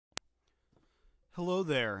Hello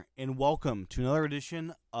there, and welcome to another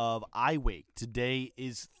edition of iWake. Today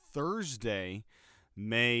is Thursday,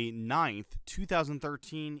 May 9th,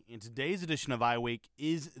 2013, and today's edition of iWake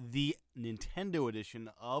is the Nintendo edition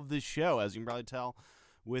of the show, as you can probably tell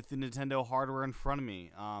with the Nintendo hardware in front of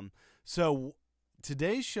me. So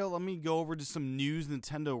today's show, let me go over just some news in the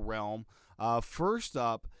Nintendo realm. First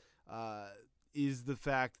up, is the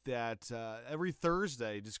fact that every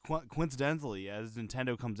Thursday, just coincidentally, as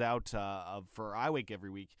Nintendo comes out for iWake every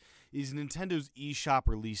week, is Nintendo's eShop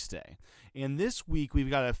release day. And this week, we've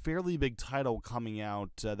got a fairly big title coming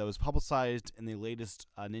out that was publicized in the latest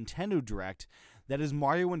Nintendo Direct. That is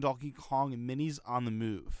Mario and Donkey Kong Minis on the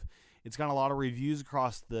Move. It's got a lot of reviews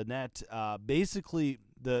across the net. Basically,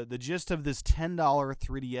 the gist of this $10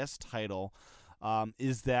 3DS title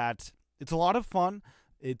is that it's a lot of fun.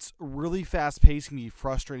 It's really fast-paced, can be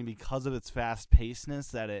frustrating because of its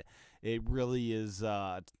fast-pacedness, that it really is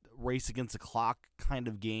a race against the clock kind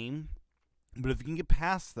of game. But if you can get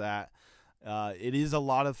past that, it is a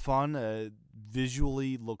lot of fun.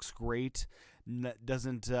 Visually looks great.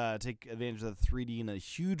 Doesn't take advantage of the 3D in a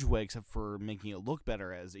huge way, except for making it look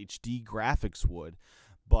better as HD graphics would.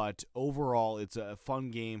 But overall, it's a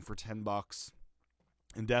fun game for $10,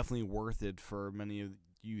 and definitely worth it for many of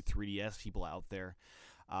you 3DS people out there.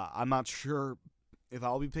 I'm not sure if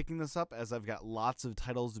I'll be picking this up, as I've got lots of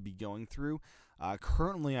titles to be going through.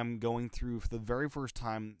 Currently, I'm going through, for the very first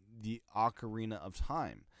time, the Ocarina of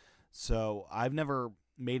Time. So I've never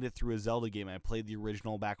made it through a Zelda game. I played the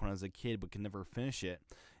original back when I was a kid, but could never finish it.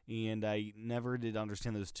 And I never did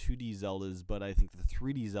understand those 2D Zeldas, but I think the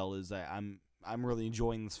 3D Zeldas, I'm really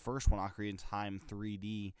enjoying this first one, Ocarina of Time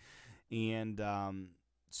 3D. And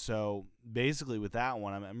so basically with that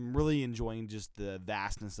one, I'm really enjoying just the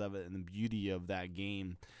vastness of it and the beauty of that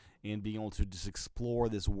game, and being able to just explore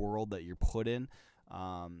this world that you're put in.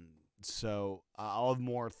 So I'll have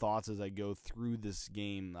more thoughts as I go through this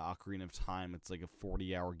game, the Ocarina of Time. It's like a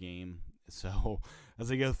 40-hour game. So as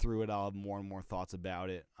I go through it, I'll have more and more thoughts about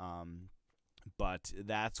it. But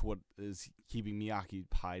that's what is keeping me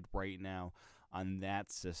occupied right now on that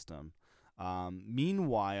system.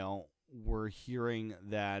 Meanwhile, we're hearing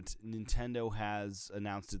that Nintendo has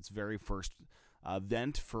announced its very first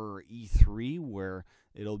event for E3, where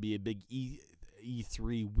it'll be a big E3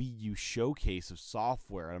 Wii U showcase of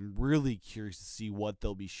software. I'm really curious to see what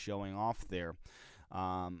they'll be showing off there.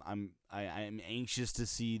 I'm anxious to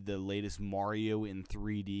see the latest Mario in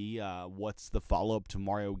 3D. What's the follow-up to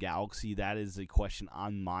Mario Galaxy? That is a question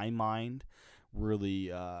on my mind,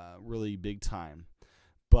 really big time.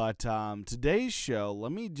 But today's show,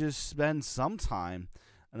 let me just spend some time,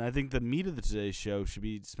 and I think the meat of today's show should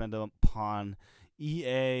be spent upon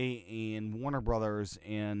EA and Warner Brothers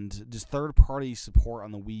and just third-party support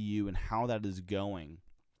on the Wii U and how that is going.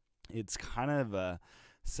 It's kind of a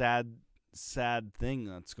sad thing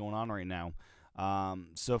that's going on right now.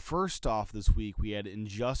 So first off, this week we had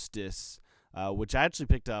Injustice, which I actually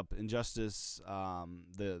picked up. Injustice,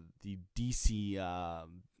 the DC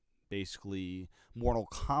basically Mortal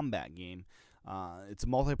Kombat game. It's a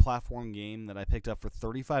multi-platform game that I picked up for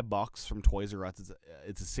 $35 from Toys R Us.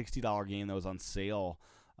 It's a $60 game that was on sale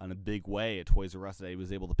in a big way at Toys R Us that I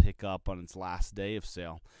was able to pick up on its last day of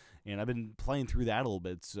sale. And I've been playing through that a little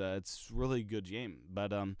bit. It's really a good game.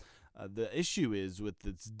 But the issue is with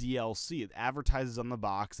its DLC. It advertises on the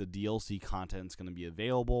box that DLC content is going to be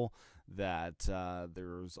available, that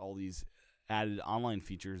there's all these added online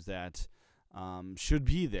features that should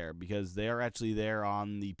be there, because they are actually there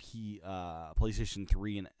on the PlayStation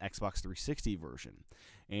 3 and Xbox 360 version.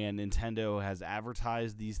 And Nintendo has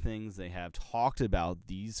advertised these things. They have talked about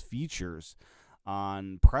these features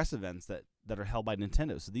on press events that are held by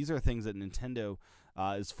Nintendo. So these are things that Nintendo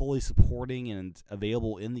is fully supporting and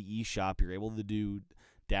available in the eShop. You're able to do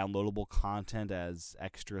downloadable content as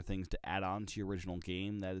extra things to add on to your original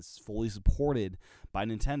game. That is fully supported by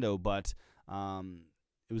Nintendo, but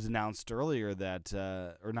it was announced earlier that,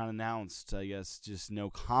 or not announced, I guess, just no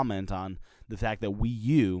comment on the fact that Wii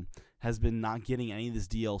U has been not getting any of this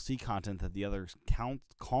DLC content that the other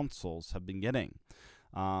consoles have been getting.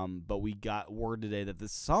 But we got word today that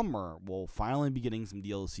this summer we'll finally be getting some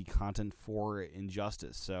DLC content for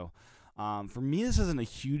Injustice. So for me, this isn't a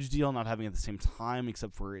huge deal not having it at the same time,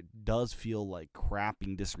 except for it does feel like crap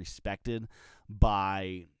being disrespected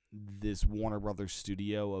by this Warner Brothers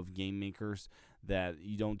studio of game makers, that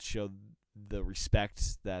you don't show the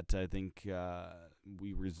respect that I think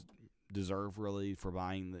we deserve, really, for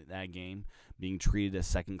buying that game, being treated as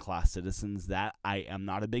second-class citizens. That I am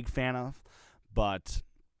not a big fan of, but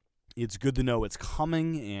it's good to know it's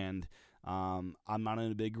coming, and I'm not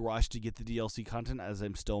in a big rush to get the DLC content as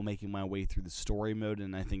I'm still making my way through the story mode,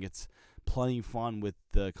 and I think it's plenty fun with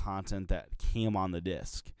the content that came on the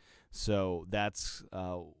disc. So that's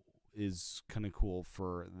is kind of cool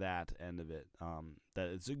for that end of it. That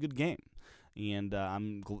it's a good game, and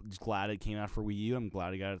I'm glad it came out for Wii U. I'm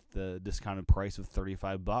glad I got it at the discounted price of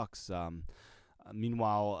 $35.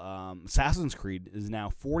 Meanwhile, Assassin's Creed is now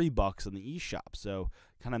 $40 on the eShop, so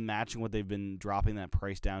kind of matching what they've been dropping that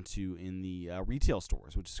price down to in the retail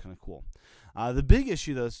stores, which is kind of cool. The big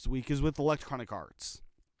issue this week is with Electronic Arts.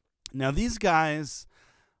 Now, these guys,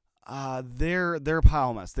 they're a pile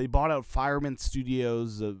of mess. They bought out Firemint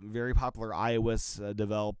Studios, a very popular iOS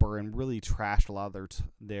developer, and really trashed a lot of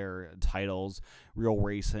their titles, Real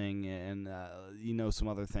Racing, and some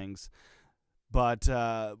other things. But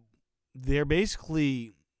they're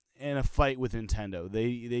basically in a fight with Nintendo.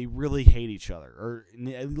 They really hate each other, or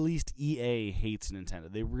at least EA hates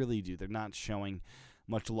Nintendo. They really do. They're not showing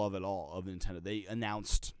much love at all of Nintendo. They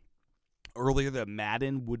announced earlier that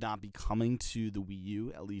Madden would not be coming to the Wii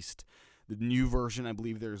U, at least the new version. I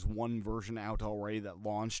believe there's one version out already that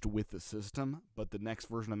launched with the system, but the next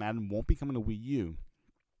version of Madden won't be coming to Wii U,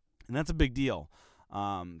 and that's a big deal.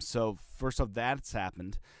 So first off, that's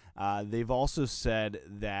happened. They've also said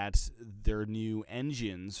that their new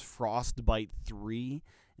engines, Frostbite 3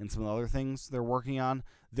 and some other things they're working on,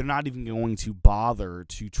 they're not even going to bother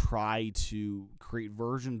to try to create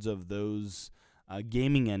versions of those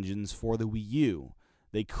gaming engines for the Wii U.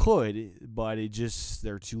 They could, but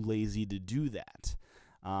they're too lazy to do that.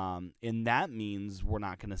 And that means we're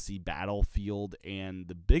not going to see Battlefield, and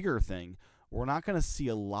the bigger thing, we're not going to see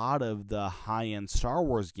a lot of the high-end Star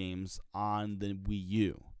Wars games on the Wii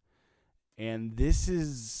U. And this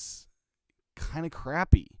is kind of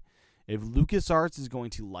crappy. If LucasArts is going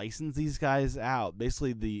to license these guys out,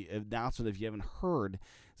 basically the announcement, if you haven't heard,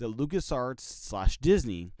 is that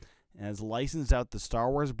LucasArts/Disney has licensed out the Star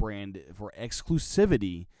Wars brand for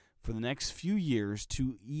exclusivity for the next few years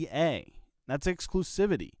to EA. That's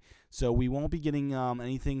exclusivity. So we won't be getting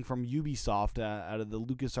anything from Ubisoft out of the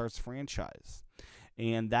LucasArts franchise.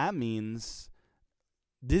 And that means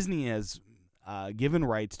Disney has given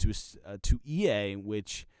rights to EA,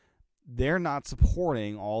 which they're not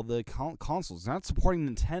supporting all the consoles. They're not supporting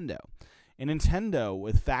Nintendo. And Nintendo,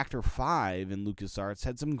 with Factor 5 and LucasArts,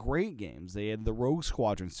 had some great games. They had the Rogue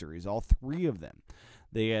Squadron series, all three of them.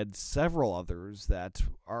 They had several others that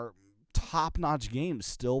are top-notch games,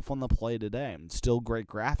 still fun to play today, and still great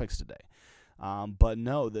graphics today. But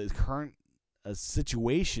no, the current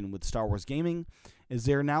situation with Star Wars gaming is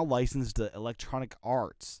they're now licensed to Electronic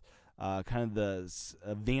Arts, kind of the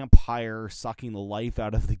vampire sucking the life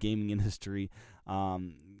out of the gaming industry.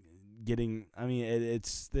 I'm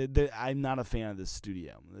not a fan of this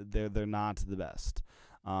studio. They're not the best,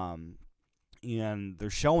 and they're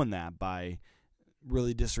showing that by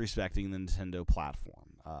really disrespecting the Nintendo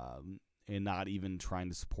platform, and not even trying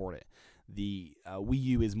to support it. The Wii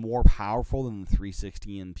U is more powerful than the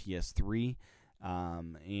 360 and PS3,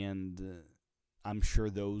 and I'm sure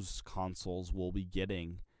those consoles will be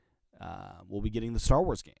getting the Star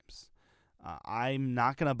Wars games. I'm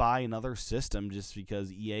not going to buy another system just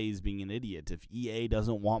because EA is being an idiot. If EA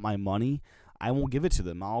doesn't want my money, I won't give it to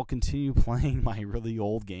them. I'll continue playing my really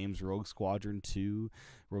old games, Rogue Squadron 2,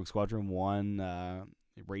 Rogue Squadron 1,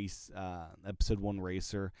 Episode 1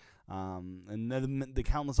 Racer, and the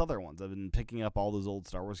countless other ones. I've been picking up all those old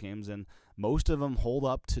Star Wars games, and most of them hold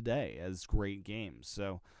up today as great games.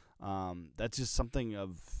 So that's just something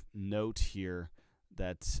of note here,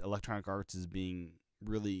 that Electronic Arts is being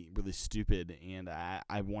really, really stupid, and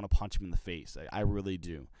I want to punch him in the face. I really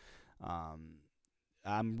do.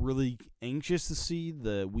 I'm really anxious to see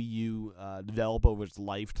the Wii U develop over its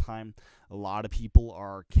lifetime. A lot of people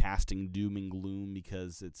are casting doom and gloom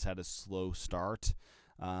because it's had a slow start.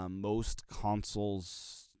 Most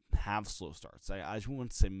consoles have slow starts. I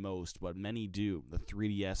wouldn't say most, but many do. The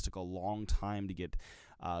 3DS took a long time to get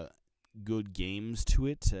good games to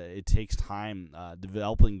it. It takes time.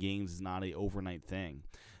 Developing games is not an overnight thing.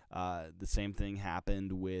 The same thing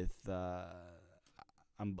happened with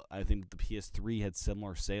I think the PS3 had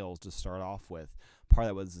similar sales to start off with. Part of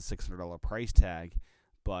that was the $600 price tag,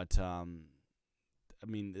 but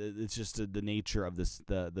it's just the nature of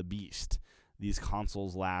the beast. These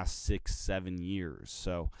consoles last 6-7 years,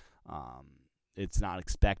 so it's not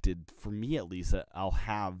expected, for me at least, that I'll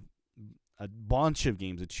have a bunch of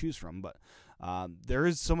games to choose from. But there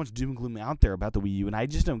is so much doom and gloom out there about the Wii U, and I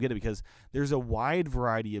just don't get it, because there's a wide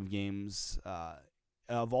variety of games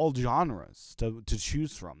of all genres to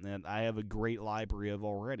choose from, and I have a great library of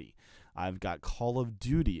already. I've got Call of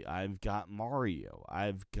Duty, I've got Mario,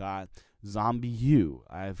 I've got Zombie U.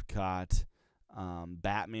 I've got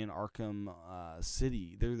Batman Arkham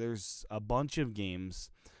City. There's a bunch of games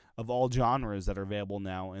of all genres that are available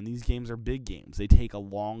now, and these games are big games. They take a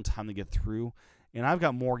long time to get through, and I've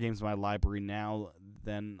got more games in my library now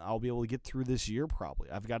than I'll be able to get through this year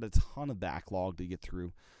probably. I've got a ton of backlog to get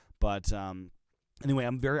through, but anyway,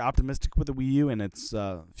 I'm very optimistic with the Wii U and its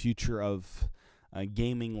future of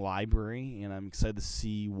gaming library, and I'm excited to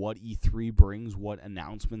see what E3 brings, what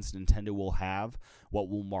announcements Nintendo will have, what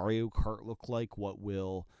will Mario Kart look like, what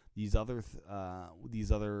will these other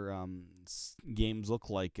games look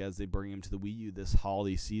like as they bring them to the Wii U this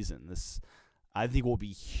holiday season. This, I think, will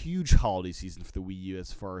be a huge holiday season for the Wii U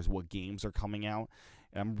as far as what games are coming out.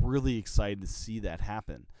 And I'm really excited to see that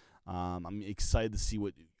happen. I'm excited to see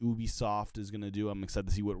what Ubisoft is going to do. I'm excited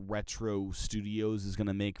to see what Retro Studios is going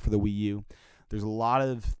to make for the Wii U. There's a lot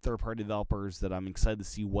of third-party developers that I'm excited to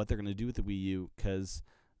see what they're going to do with the Wii U because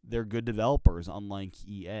they're good developers, unlike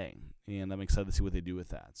EA. And I'm excited to see what they do with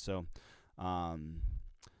that. So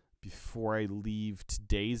before I leave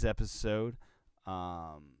today's episode,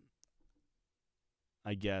 I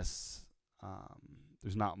guess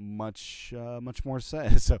there's not much more to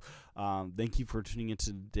say. So thank you for tuning into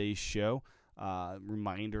today's show.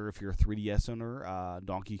 Reminder, if you're a 3DS owner,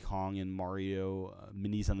 Donkey Kong and Mario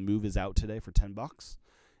Minis on the Move is out today for $10.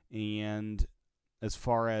 And as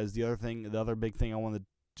far as the other big thing I want to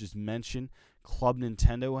just mention, Club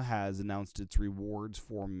Nintendo has announced its rewards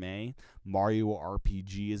for May. Mario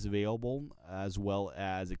RPG is available, as well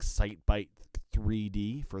as Excitebike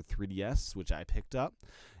 3D for 3DS, which I picked up.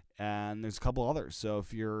 And there's a couple others. So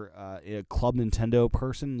if you're a Club Nintendo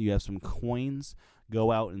person, you have some coins,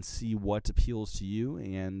 go out and see what appeals to you.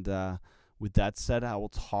 And with that said, I will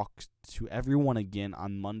talk to everyone again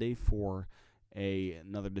on Monday for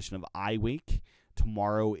another edition of iWake.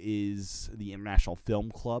 Tomorrow is the International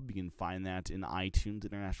Film Club. You can find that in iTunes,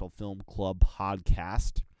 International Film Club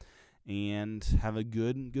podcast. And have a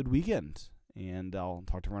good weekend. And I'll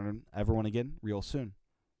talk to everyone again real soon.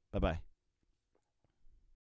 Bye-bye.